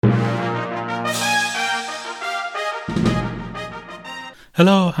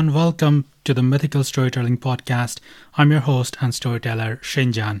Hello and welcome to the Mythical Storytelling Podcast. I'm your host and storyteller,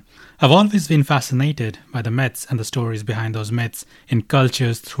 Shinjan. I've always been fascinated by the myths and the stories behind those myths in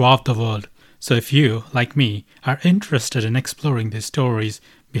cultures throughout the world. So if you, like me, are interested in exploring these stories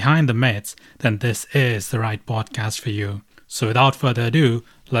behind the myths, then this is the right podcast for you. So without further ado,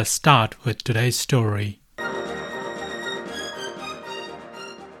 let's start with today's story.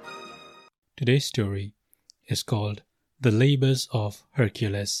 Today's story is called The Labors of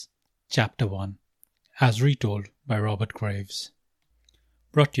Hercules, Chapter 1, as retold by Robert Graves.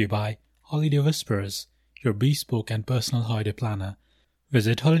 Brought to you by Holiday Whisperers, your bespoke and personal holiday planner.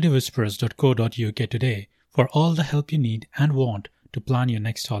 Visit holidaywhisperers.co.uk today for all the help you need and want to plan your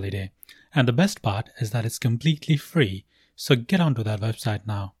next holiday. And the best part is that it's completely free, so get onto that website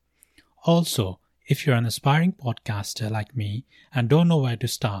now. Also, if you're an aspiring podcaster like me and don't know where to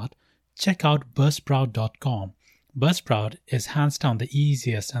start, check out buzzsprout.com. Buzzsprout is hands down the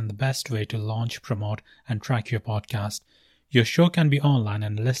easiest and the best way to launch, promote, and track your podcast. Your show can be online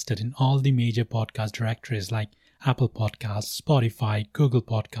and listed in all the major podcast directories like Apple Podcasts, Spotify, Google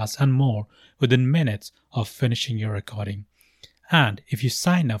Podcasts, and more within minutes of finishing your recording. And if you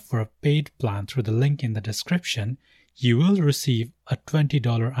sign up for a paid plan through the link in the description, you will receive a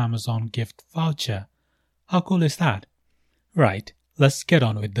 $20 Amazon gift voucher. How cool is that? Right, let's get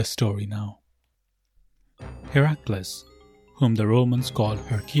on with the story now. Hercules, whom the Romans called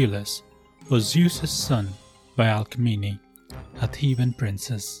Hercules, was Zeus's son by Alcmene, a Theban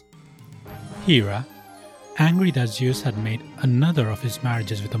princess. Hera, angry that Zeus had made another of his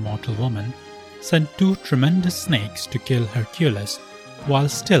marriages with a mortal woman, sent two tremendous snakes to kill Hercules while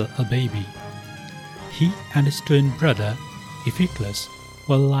still a baby. He and his twin brother, Iphiclus,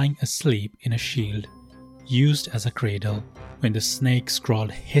 were lying asleep in a shield, used as a cradle, when the snakes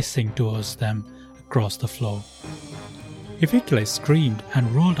crawled hissing towards them across the floor. Iphiclus screamed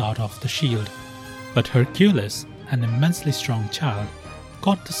and rolled out of the shield, but Hercules, an immensely strong child,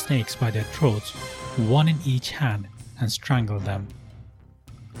 caught the snakes by their throats, one in each hand, and strangled them.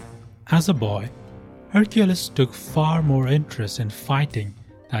 As a boy, Hercules took far more interest in fighting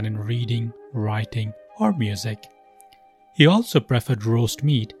than in reading, writing, or music. He also preferred roast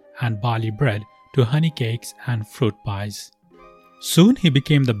meat and barley bread to honey cakes and fruit pies. Soon he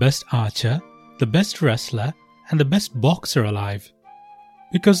became the best archer, the best wrestler, and the best boxer alive.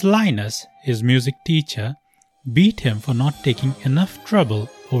 Because Linus, his music teacher, beat him for not taking enough trouble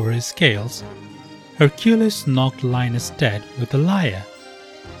over his scales, Hercules knocked Linus dead with a lyre.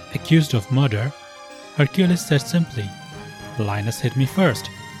 Accused of murder, Hercules said simply, "Linus hit me first.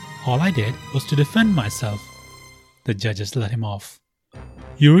 All I did was to defend myself." The judges let him off.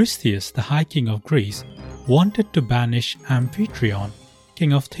 Eurystheus, the High King of Greece, wanted to banish Amphitryon,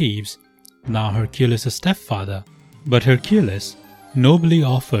 King of Thebes, now Hercules' stepfather, but Hercules nobly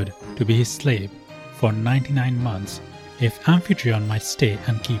offered to be his slave for 99 months if Amphitryon might stay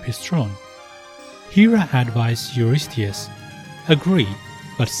and keep his throne. Hera advised Eurystheus, agreed,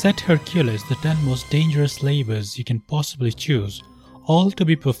 but set Hercules the 10 most dangerous labors you can possibly choose, all to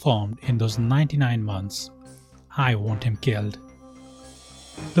be performed in those 99 months. I want him killed.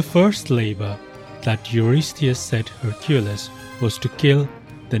 The first labor that Eurystheus set Hercules was to kill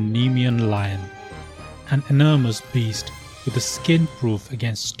the Nemean lion, an enormous beast with a skin proof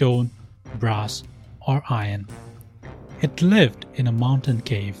against stone, brass, or iron. It lived in a mountain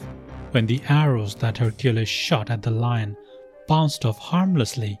cave. When the arrows that Hercules shot at the lion bounced off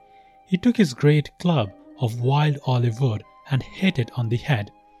harmlessly, he took his great club of wild olive wood and hit it on the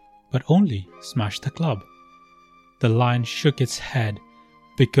head, but only smashed the club. The lion shook its head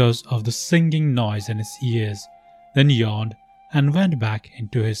because of the singing noise in its ears, then yawned and went back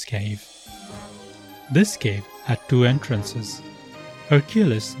into his cave. This cave had 2 entrances.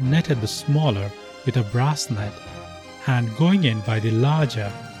 Hercules netted the smaller with a brass net, and going in by the larger,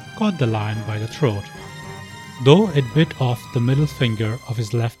 caught the lion by the throat. Though it bit off the middle finger of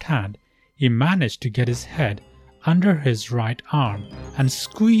his left hand, he managed to get his head under his right arm and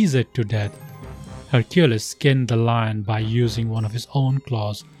squeeze it to death. Hercules skinned the lion by using one of his own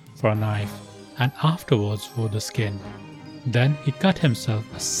claws for a knife, and afterwards wore the skin. Then he cut himself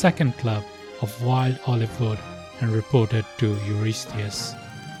a second club of wild olive wood and reported to Eurystheus.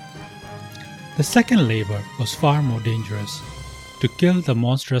 The second labor was far more dangerous, to kill the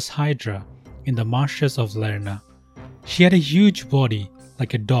monstrous Hydra in the marshes of Lerna. She had a huge body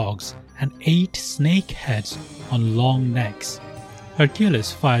like a dog's and 8 snake heads on long necks.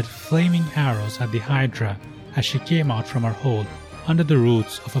 Hercules fired flaming arrows at the Hydra as she came out from her hole under the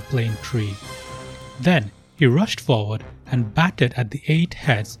roots of a plane tree. Then he rushed forward and batted at the 8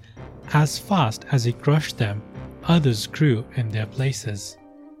 heads as fast as he crushed them others grew in their places.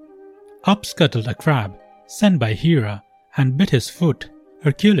 Up scuttled a crab, sent by Hera, and bit his foot.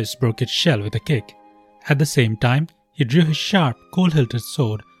 Hercules broke its shell with a kick. At the same time, he drew his sharp, cold-hilted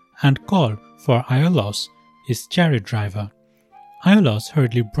sword and called for Iolaus, his chariot driver. Iolaus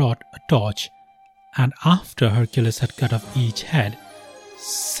hurriedly brought a torch, and after Hercules had cut off each head,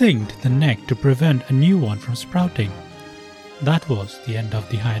 singed the neck to prevent a new one from sprouting. That was the end of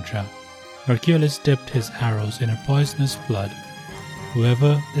the Hydra. Hercules dipped his arrows in her poisonous blood.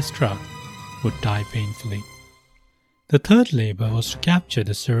 Whoever they struck would die painfully. The third labor was to capture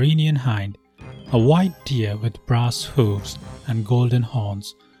the Ceryneian hind, a white deer with brass hooves and golden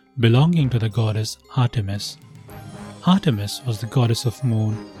horns, belonging to the goddess Artemis. Artemis was the goddess of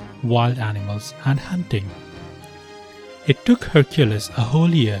moon, wild animals, and hunting. It took Hercules a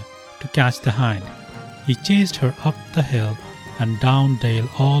whole year to catch the hind. He chased her up the hill and down dale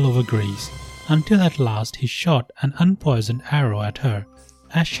all over Greece, until at last he shot an unpoisoned arrow at her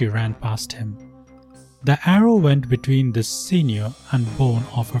as she ran past him. The arrow went between the sinew and bone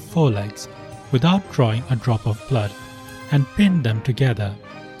of her forelegs without drawing a drop of blood, and pinned them together.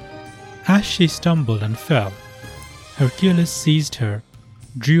 As she stumbled and fell, Hercules seized her,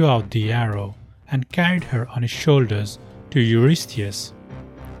 drew out the arrow, and carried her on his shoulders to Eurystheus.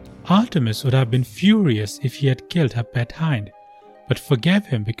 Artemis would have been furious if he had killed her pet hind, but forgave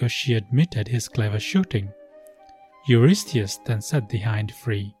him because she admitted his clever shooting. Eurystheus then set the hind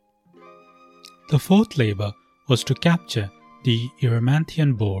free. The fourth labor was to capture the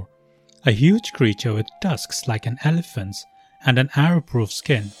Erymanthian boar, a huge creature with tusks like an elephant's and an arrow-proof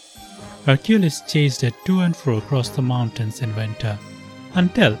skin. Hercules chased it to and fro across the mountains in winter,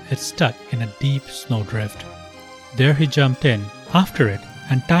 until it stuck in a deep snowdrift. There he jumped in after it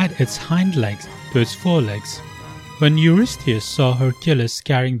and tied its hind legs to its forelegs. When Eurystheus saw Hercules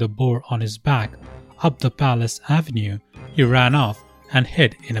carrying the boar on his back up the palace avenue, he ran off and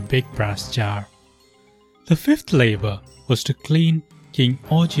hid in a big brass jar. The fifth labor was to clean King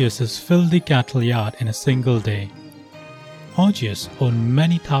Augeas's filthy cattle yard in a single day. Augeas owned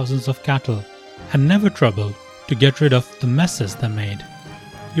many thousands of cattle and never troubled to get rid of the messes they made.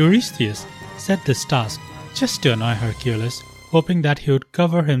 Eurystheus set this task just to annoy Hercules, hoping that he would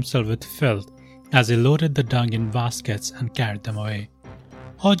cover himself with filth as he loaded the dung in baskets and carried them away.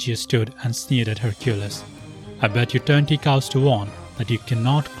 Augeas stood and sneered at Hercules. "I bet you 20 cows to 1 that you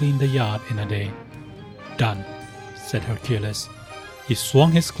cannot clean the yard in a day." "Done," said Hercules. He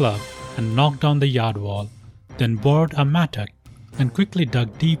swung his club and knocked down the yard wall, then borrowed a mattock and quickly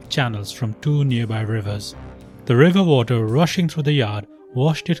dug deep channels from 2 nearby rivers. The river water rushing through the yard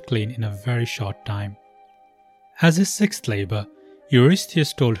washed it clean in a very short time. As his sixth labor,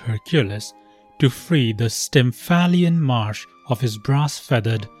 Eurystheus told Hercules to free the Stymphalian marsh of his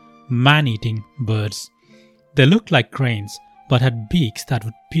brass-feathered, man-eating birds. They looked like cranes, but had beaks that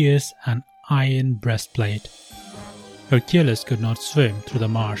would pierce an iron breastplate. Hercules could not swim through the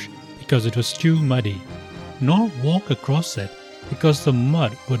marsh because it was too muddy, nor walk across it because the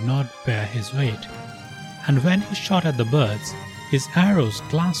mud would not bear his weight. And when he shot at the birds, his arrows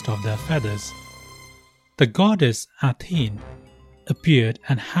glanced off their feathers. The goddess Athene appeared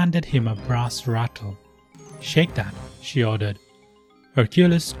and handed him a brass rattle. "Shake that," she ordered.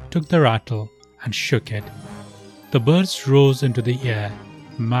 Hercules took the rattle and shook it. The birds rose into the air,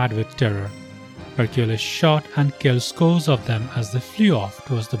 mad with terror. Hercules shot and killed scores of them as they flew off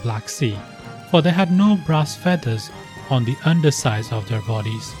towards the Black Sea, for they had no brass feathers on the undersides of their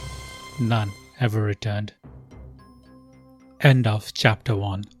bodies. None ever returned. End of chapter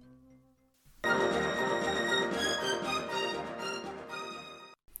 1.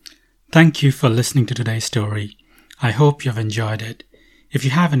 Thank you for listening to today's story. I hope you have enjoyed it. If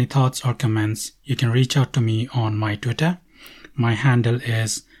you have any thoughts or comments, you can reach out to me on my Twitter. My handle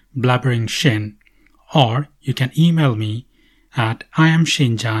is blabberingshin, or you can email me at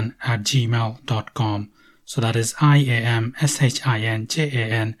iamshinjan@gmail.com. So that is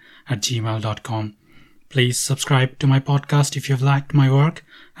iamshinjan@gmail.com. Please subscribe to my podcast if you've liked my work,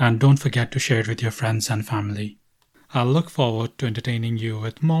 and don't forget to share it with your friends and family. I'll look forward to entertaining you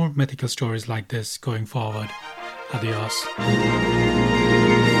with more mythical stories like this going forward. Adios.